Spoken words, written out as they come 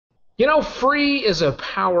Free is a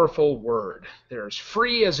powerful word. There's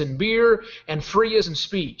free as in beer and free as in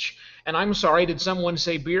speech. And I'm sorry, did someone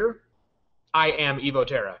say beer? I am Evo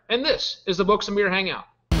Terra, and this is the Books and Beer Hangout.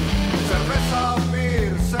 Cerveza,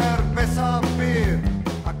 beer, cerveza, beer.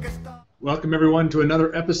 Aquí está. Welcome everyone to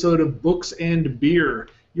another episode of Books and Beer,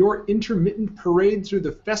 your intermittent parade through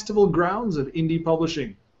the festival grounds of indie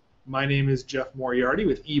publishing. My name is Jeff Moriarty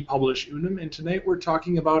with ePublish Unum, and tonight we're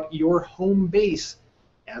talking about your home base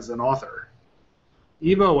as an author.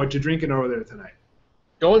 Evo, what you drinking over there tonight?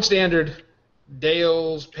 Going standard,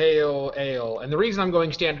 Dale's Pale Ale. And the reason I'm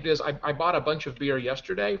going standard is I bought a bunch of beer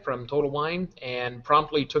yesterday from Total Wine and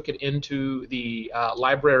promptly took it into the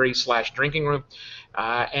library/drinking room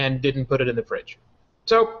and didn't put it in the fridge.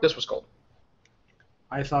 So this was cold.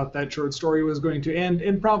 I thought that short story was going to end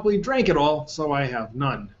and promptly drank it all, so I have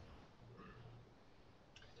none.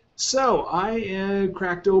 So I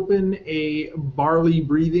cracked open a Barley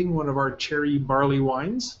Breathing, one of our cherry barley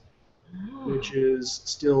wines, which is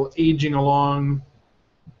still aging along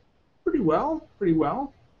pretty well.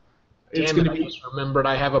 It's Damn going it, to I just remembered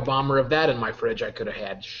I have a bomber of that in my fridge I could have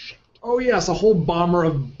had. Shit. Oh yes, a whole bomber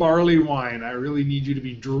of barley wine. I really need you to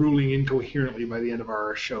be drooling incoherently by the end of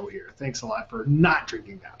our show here. Thanks a lot for not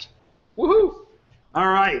drinking that. Woohoo! All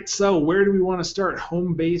right, so where do we want to start?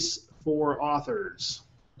 Home base for authors.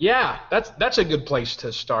 Yeah, that's a good place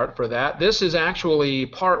to start for that. This is actually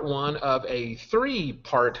part one of a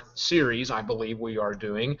three-part series, I believe we are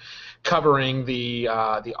doing, covering the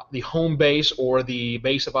home base or the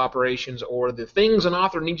base of operations or the things an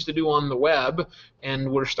author needs to do on the web.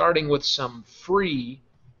 And we're starting with some free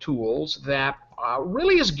tools that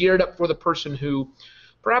really is geared up for the person who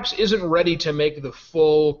perhaps isn't ready to make the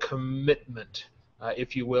full commitment,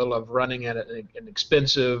 if you will, of running at an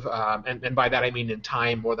expensive, and by that I mean in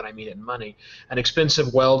time more than I mean in money, an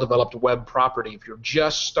expensive, well-developed web property. If you're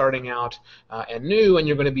just starting out and new and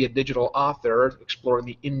you're going to be a digital author exploring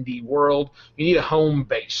the indie world, you need a home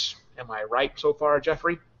base. Am I right so far,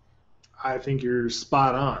 Jeffrey? I think you're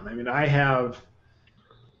spot on. I mean,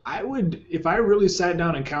 if I really sat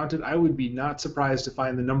down and counted, I would be not surprised to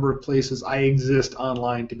find the number of places I exist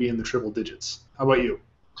online to be in the triple digits. How about you?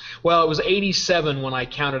 Well, it was 87 when I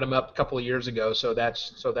counted them up a couple of years ago, so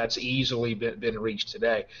that's easily been reached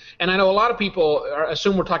today. And I know a lot of people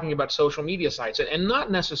assume we're talking about social media sites, and not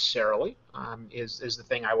necessarily is the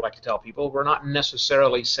thing I would like to tell people. We're not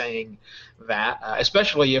necessarily saying that,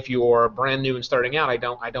 especially if you're brand new and starting out. I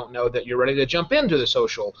don't know that you're ready to jump into the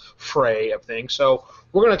social fray of things. So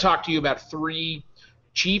we're going to talk to you about three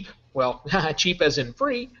cheap, well, cheap as in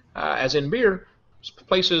free, as in beer,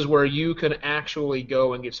 places where you can actually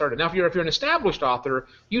go and get started. Now, if you're an established author,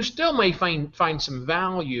 you still may find some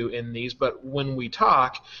value in these, but when we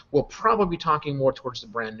talk, we'll probably be talking more towards the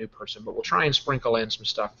brand new person, but we'll try and sprinkle in some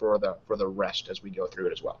stuff for the rest as we go through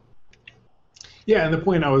it as well. Yeah, and the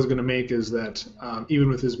point I was going to make is that even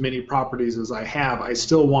with as many properties as I have, I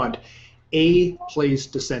still want a place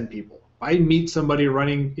to send people. If I meet somebody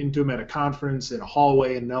running into them at a conference, in a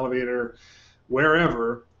hallway, in an elevator,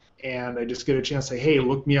 wherever, and I just get a chance to say, hey,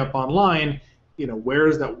 look me up online, where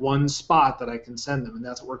is that one spot that I can send them? And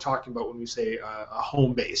that's what we're talking about when we say a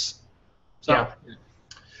home base.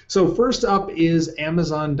 So first up is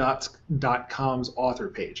Amazon.com's author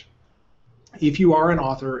page. If you are an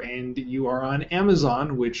author and you are on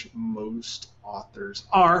Amazon, which most authors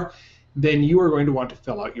are, then you are going to want to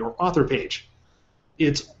fill out your author page.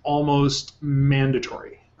 It's almost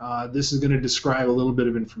mandatory. This is going to describe a little bit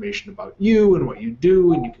of information about you and what you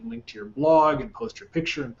do, and you can link to your blog and post your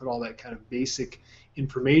picture and put all that kind of basic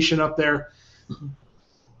information up there.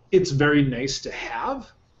 It's very nice to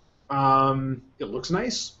have. It looks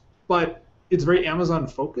nice, but it's very Amazon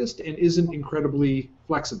focused and isn't incredibly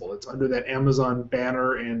flexible. It's under that Amazon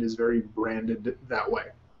banner and is very branded that way.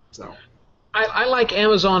 So I like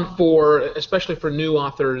Amazon especially for new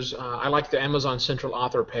authors. I like the Amazon Central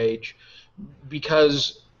Author page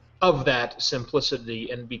because of that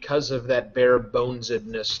simplicity and because of that bare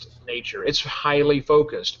bonesedness nature. It's highly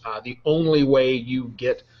focused. The only way you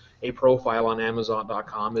get a profile on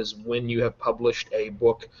Amazon.com is when you have published a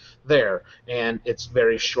book there. And it's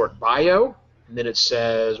very short bio, and then it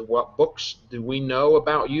says what books do we know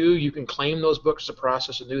about you. You can claim those books, the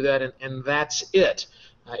process to do that, and that's it.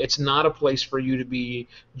 It's not a place for you to be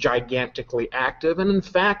gigantically active, and in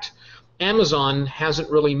fact, Amazon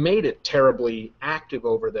hasn't really made it terribly active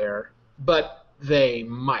over there, but they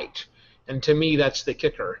might. And to me, that's the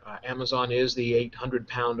kicker. Amazon is the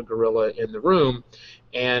 800-pound gorilla in the room,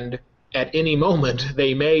 and at any moment,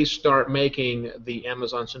 they may start making the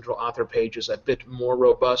Amazon Central Author pages a bit more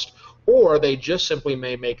robust, or they just simply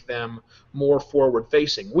may make them more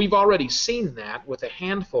forward-facing. We've already seen that with a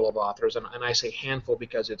handful of authors, and I say handful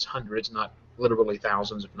because it's hundreds, not literally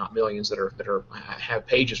thousands, if not millions, that have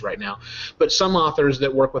pages right now. But some authors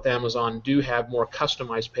that work with Amazon do have more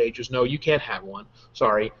customized pages. No, you can't have one.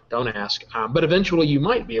 Sorry, don't ask. But eventually you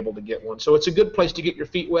might be able to get one. So it's a good place to get your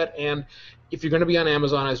feet wet, and if you're going to be on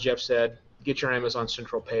Amazon, as Jeff said, get your Amazon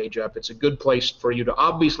Central page up. It's a good place for you to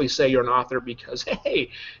obviously say you're an author because, hey,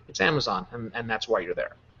 it's Amazon, and that's why you're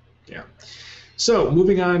there. Yeah. So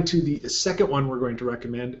moving on to the second one we're going to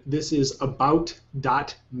recommend. This is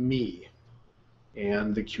about.me.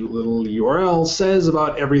 And the cute little URL says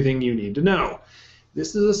about everything you need to know.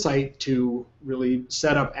 This is a site to really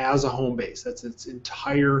set up as a home base. That's its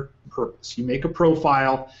entire purpose. You make a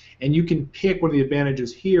profile, and you can pick. One of the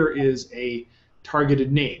advantages here is a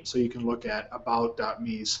targeted name. So you can look at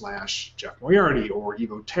about.me/Jeff Moriarty or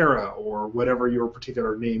Evo Terra or whatever your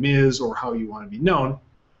particular name is or how you want to be known.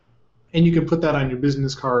 And you can put that on your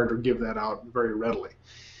business card or give that out very readily.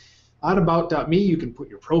 On about.me, you can put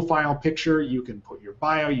your profile picture, you can put your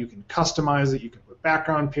bio, you can customize it, you can put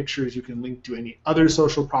background pictures, you can link to any other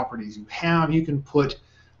social properties you have, you can put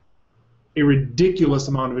a ridiculous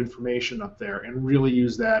amount of information up there and really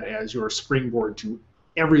use that as your springboard to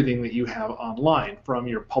everything that you have online, from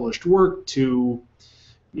your published work to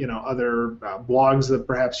other blogs that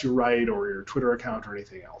perhaps you write or your Twitter account or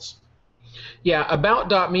anything else. Yeah,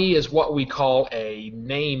 about.me is what we call a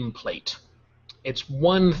nameplate. It's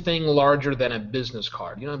one thing larger than a business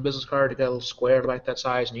card. You know, a business card, you got a little square like that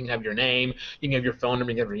size, and you can have your name, you can have your phone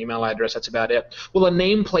number, you can have your email address, that's about it. Well, a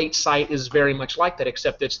nameplate site is very much like that,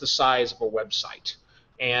 except it's the size of a website.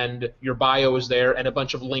 And your bio is there and a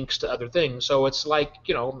bunch of links to other things. So it's like,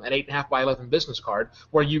 an 8.5 by 11 business card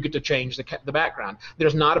where you get to change the background.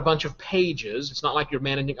 There's not a bunch of pages. It's not like you're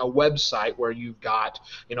managing a website where you've got,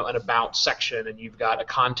 an about section and you've got a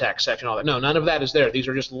contact section, all that. No, none of that is there. These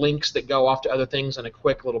are just links that go off to other things and a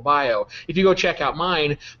quick little bio. If you go check out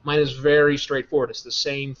mine is very straightforward. It's the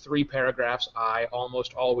same 3 paragraphs I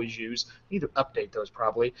almost always use. I need to update those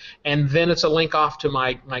probably. And then it's a link off to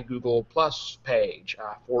my Google Plus page.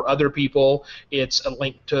 For other people, it's a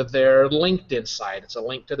link to their LinkedIn site. It's a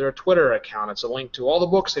link to their Twitter account. It's a link to all the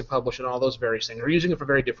books they publish and all those various things. They're using it for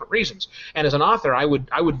very different reasons. And as an author, I would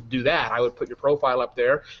do that. I would put your profile up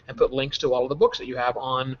there and put links to all of the books that you have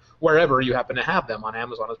on wherever you happen to have them. On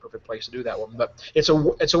Amazon is a perfect place to do that one. But it's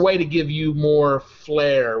a way to give you more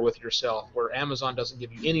flair with yourself, where Amazon doesn't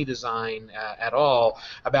give you any design at all.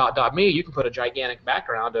 About.me, you can put a gigantic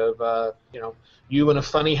background of you in a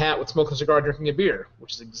funny hat with smoking a cigar, drinking a beer,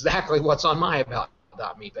 which is exactly what's on my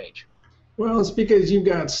about.me page. Well, it's because you've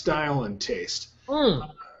got style and taste.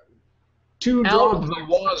 Two out of the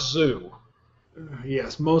wazoo.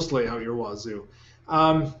 Yes, mostly out your wazoo.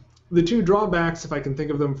 The 2 drawbacks, if I can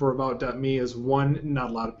think of them, for about.me is, one, not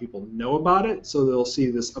a lot of people know about it, so they'll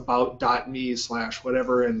see this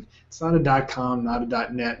about.me/whatever, and it's not a .com, not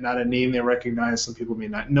a .net, not a name they recognize. Some people may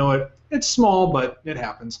not know it. It's small, but it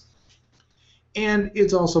happens. And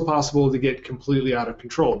it's also possible to get completely out of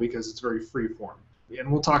control because it's very free-form. And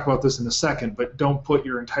we'll talk about this in a second, but don't put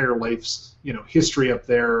your entire life's history up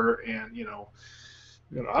there and,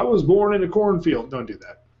 I was born in a cornfield. Don't do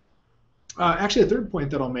that. Actually, a third point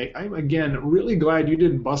that I'll make, I'm, again, really glad you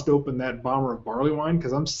didn't bust open that bomber of barley wine,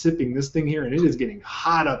 because I'm sipping this thing here, and it is getting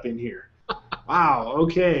hot up in here. Wow,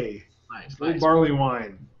 okay. Nice. Barley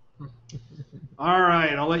wine. All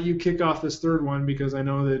right, I'll let you kick off this third one, because I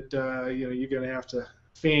know that you're going to have to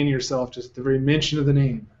fan yourself just at the very mention of the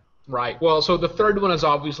name. Right. Well, so the third one is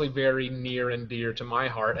obviously very near and dear to my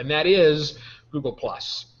heart, and that is Google+.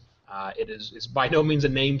 It's by no means a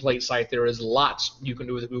nameplate site. There is lots you can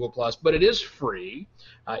do with Google+, but it is free.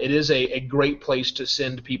 It is a great place to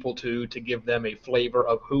send people to give them a flavor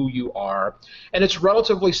of who you are. And it's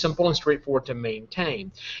relatively simple and straightforward to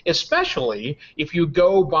maintain, especially if you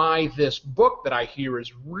go buy this book that I hear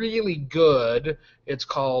is really good. It's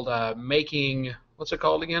called what's it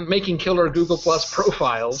called again? Making Killer Google+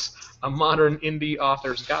 Profiles, a Modern Indie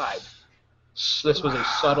Author's Guide. This was a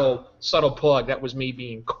subtle plug. That was me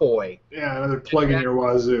being coy. Yeah, another plug in your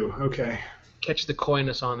wazoo. Okay. Catch the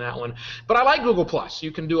coyness on that one. But I like Google+.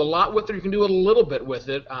 You can do a lot with it. You can do a little bit with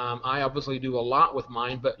it. I obviously do a lot with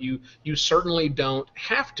mine, but you certainly don't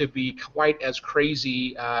have to be quite as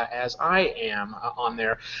crazy as I am on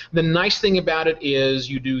there. The nice thing about it is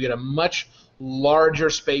you do get a much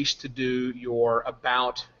larger space to do your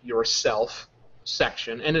about yourself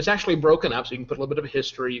section, and it's actually broken up, so you can put a little bit of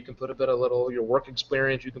history, you can put a bit of your work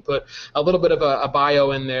experience, you can put a little bit of a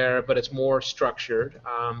bio in there, but it's more structured.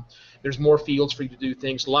 There's more fields for you to do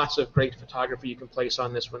things. Lots of great photography you can place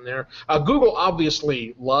on this one there. Google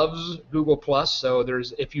obviously loves Google Plus, so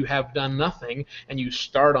if you have done nothing and you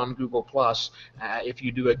start on Google Plus, if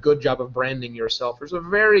you do a good job of branding yourself, there's a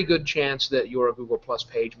very good chance that your Google Plus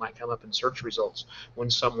page might come up in search results when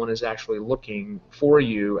someone is actually looking for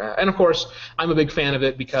you. And of course, I'm a big fan of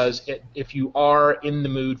it because if you are in the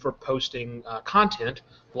mood for posting content,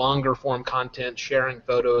 longer form content, sharing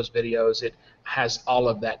photos, videos, it has all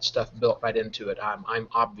of that stuff built right into it. I'm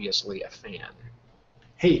obviously a fan.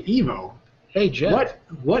 Hey, Evo. Hey, Jeff.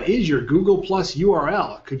 What is your Google Plus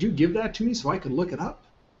URL? Could you give that to me so I could look it up?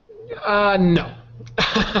 No.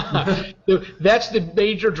 That's the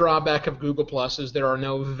major drawback of Google Plus is there are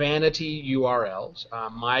no vanity URLs.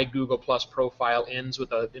 My Google Plus profile ends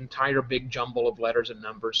with an entire big jumble of letters and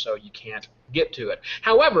numbers, so you can't get to it.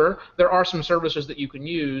 However, there are some services that you can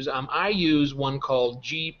use. I use one called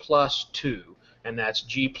G+2, and that's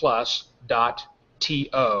gplus.to.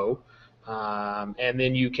 And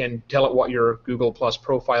then you can tell it what your Google Plus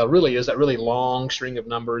profile really is, that really long string of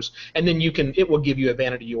numbers, and then it will give you a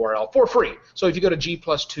vanity URL for free. So if you go to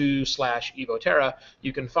G+2/Evoterra,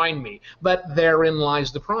 you can find me. But therein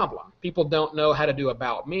lies the problem. People don't know how to do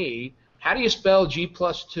About Me. How do you spell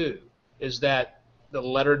G+2? Is that the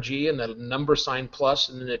letter G and the number sign plus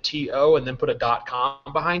and then a TO and then put a .com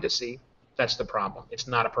behind it? See, that's the problem. It's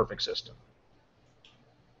not a perfect system.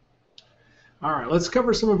 All right, let's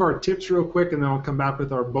cover some of our tips real quick, and then I'll come back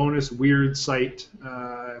with our bonus weird site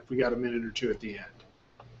if we got a minute or two at the end.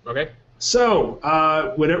 Okay. So,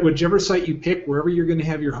 whichever site you pick, wherever you're going to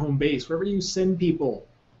have your home base, wherever you send people,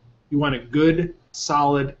 you want a good,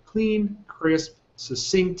 solid, clean, crisp,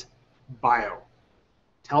 succinct bio.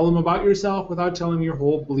 Tell them about yourself without telling them your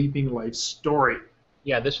whole bleeping life story.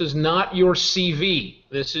 Yeah, this is not your CV.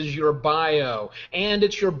 This is your bio. And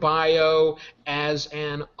it's your bio as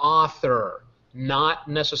an author. Not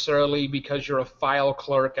necessarily because you're a file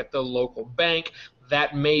clerk at the local bank.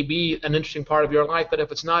 That may be an interesting part of your life, but if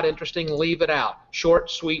it's not interesting, leave it out. Short,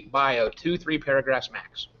 sweet bio, 2-3 paragraphs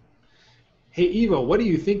max. Hey, Evo, what do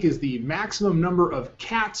you think is the maximum number of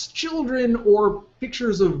cats, children, or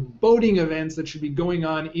pictures of boating events that should be going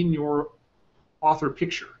on in your author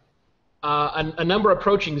picture? A number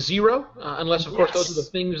approaching 0, unless, of course, those are the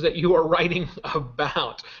things that you are writing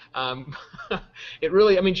about. It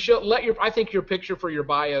really, I mean, I think your picture for your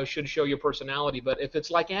bio should show your personality, but if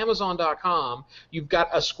it's like Amazon.com, you've got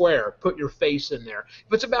a square. Put your face in there.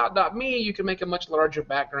 If it's about .me, you can make a much larger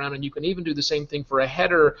background, and you can even do the same thing for a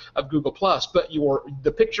header of Google+, but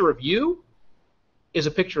the picture of you is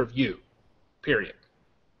a picture of you, period.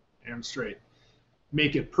 Damn straight.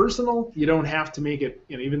 Make it personal. You don't have to make it,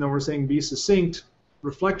 even though we're saying be succinct,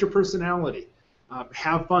 reflect your personality.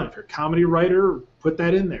 Have fun. If you're a comedy writer, put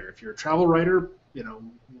that in there. If you're a travel writer,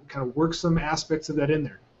 kind of work some aspects of that in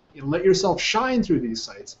there. Let yourself shine through these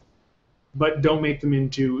sites, but don't make them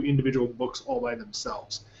into individual books all by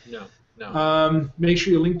themselves. No. Make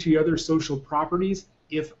sure you link to your other social properties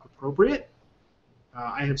if appropriate.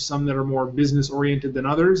 I have some that are more business-oriented than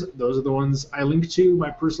others. Those are the ones I link to. My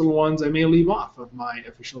personal ones I may leave off of my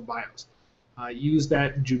official bios. Use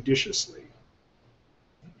that judiciously.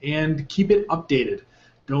 And keep it updated.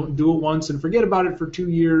 Don't do it once and forget about it for 2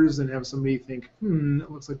 years and have somebody think, it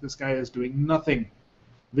looks like this guy is doing nothing.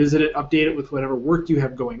 Visit it, update it with whatever work you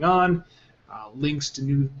have going on, links to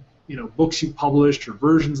new books you published or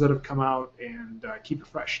versions that have come out, and keep it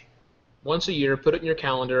fresh. Once a year, put it in your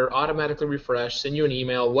calendar, automatically refresh, send you an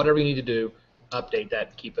email, whatever you need to do, update that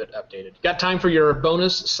and keep it updated. Got time for your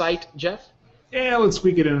bonus site, Jeff? Yeah, let's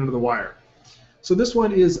squeak it in under the wire. So this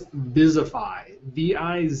one is Vizify,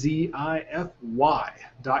 VIZIFY.com.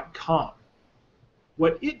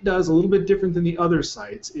 What it does, a little bit different than the other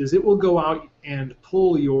sites, is it will go out and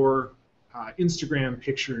pull your Instagram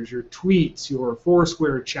pictures, your tweets, your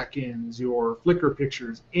Foursquare check-ins, your Flickr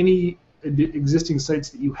pictures, any existing sites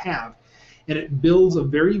that you have, and it builds a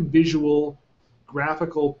very visual,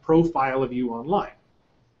 graphical profile of you online,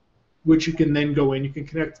 which you can then go in, you can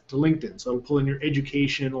connect to LinkedIn, so it'll pull in your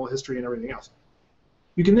educational history and everything else.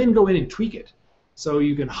 You can then go in and tweak it, so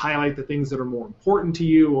you can highlight the things that are more important to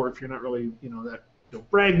you, or if you're not really, that don't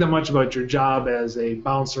brag that much about your job as a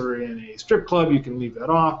bouncer in a strip club, you can leave that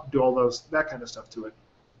off, do all that kind of stuff to it.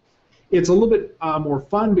 It's a little bit more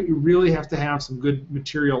fun, but you really have to have some good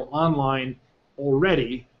material online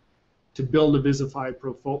already to build a Vizify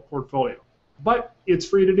portfolio. But it's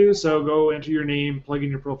free to do, so go enter your name, plug in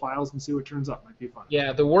your profiles, and see what turns up. Might be fun.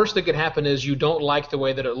 Yeah, the worst that could happen is you don't like the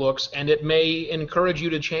way that it looks, and it may encourage you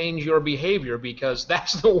to change your behavior, because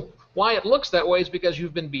that's the Why it looks that way is because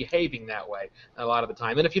you've been behaving that way a lot of the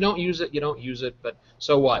time. And if you don't use it, you don't use it, but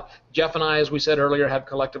so what? Jeff and I, as we said earlier, have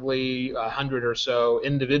collectively 100 or so,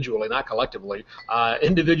 individually, not collectively,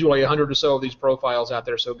 individually 100 or so of these profiles out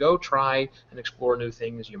there. So go try and explore new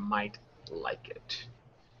things. You might like it.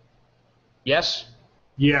 Yes?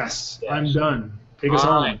 Yes, I'm done. Take us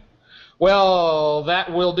All on. right. Well,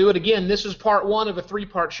 that will do it again. This is part 1 of a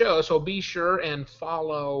 3-part show, so be sure and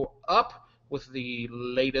follow up with the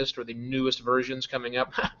latest or the newest versions coming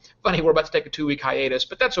up. Funny, we're about to take a 2-week hiatus,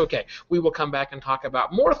 but that's okay. We will come back and talk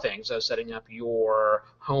about more things as setting up your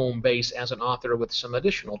home base as an author with some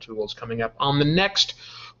additional tools coming up on the next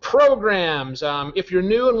programs. If you're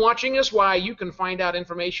new and watching us, why, you can find out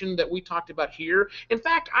information that we talked about here. In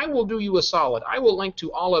fact, I will do you a solid. I will link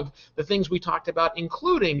to all of the things we talked about,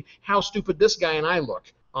 including how stupid this guy and I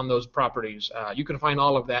look on those properties. You can find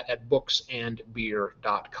all of that at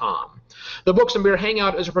booksandbeer.com. The Books and Beer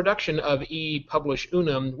Hangout is a production of ePublish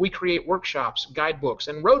Unum. We create workshops, guidebooks,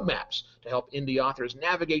 and roadmaps to help indie authors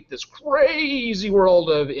navigate this crazy world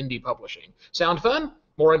of indie publishing. Sound fun?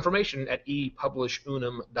 More information at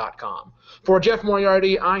epublishunum.com. For Jeff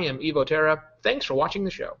Moriarty, I am Evo Terra. Thanks for watching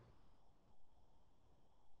the show.